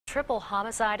triple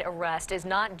homicide arrest is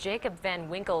not Jacob Van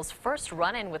Winkle's first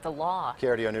run-in with the law.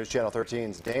 KRDO News Channel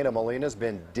 13's Dana Molina's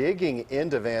been digging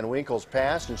into Van Winkle's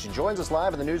past, and she joins us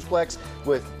live in the Newsplex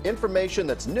with information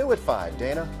that's new at 5.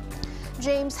 Dana?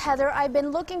 James, Heather, I've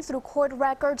been looking through court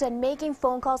records and making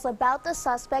phone calls about the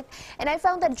suspect, and I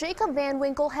found that Jacob Van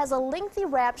Winkle has a lengthy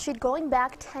rap sheet going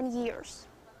back 10 years.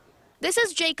 This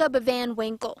is Jacob Van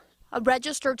Winkle, a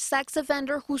registered sex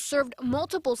offender who served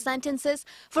multiple sentences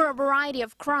for a variety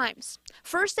of crimes.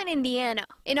 First in Indiana.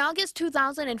 In August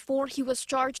 2004, he was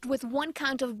charged with 1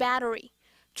 count of battery.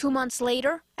 2 months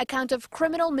later, a count of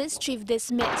criminal mischief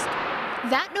dismissed.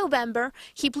 That November,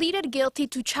 he pleaded guilty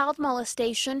to child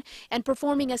molestation and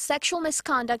performing a sexual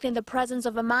misconduct in the presence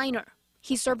of a minor.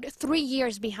 He served 3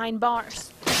 years behind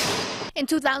bars. In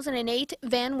 2008,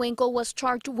 Van Winkle was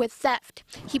charged with theft.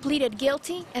 He pleaded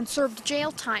guilty and served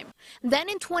jail time. Then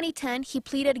in 2010, he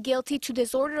pleaded guilty to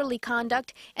disorderly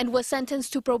conduct and was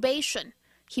sentenced to probation.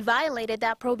 He violated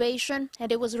that probation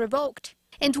and it was revoked.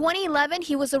 In 2011,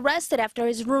 he was arrested after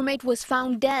his roommate was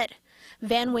found dead.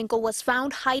 Van Winkle was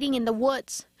found hiding in the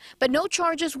woods, but no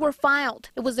charges were filed.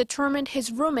 It was determined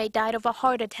his roommate died of a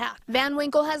heart attack. Van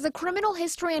Winkle has a criminal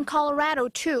history in Colorado,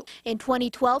 too. In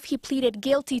 2012, he pleaded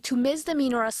guilty to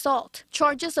misdemeanor assault.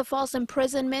 Charges of false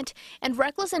imprisonment and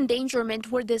reckless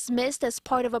endangerment were dismissed as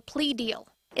part of a plea deal.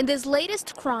 In this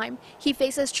latest crime, he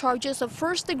faces charges of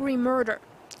first-degree murder,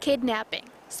 kidnapping,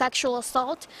 sexual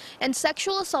assault, and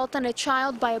sexual assault on a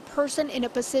child by a person in a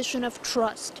position of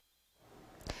trust.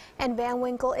 And Van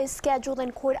Winkle is scheduled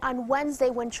in court on Wednesday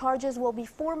when charges will be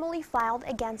formally filed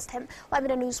against him. Live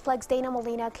in the Newsplex, Dana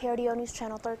Molina, KRDO News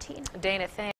Channel 13. Dana, thanks.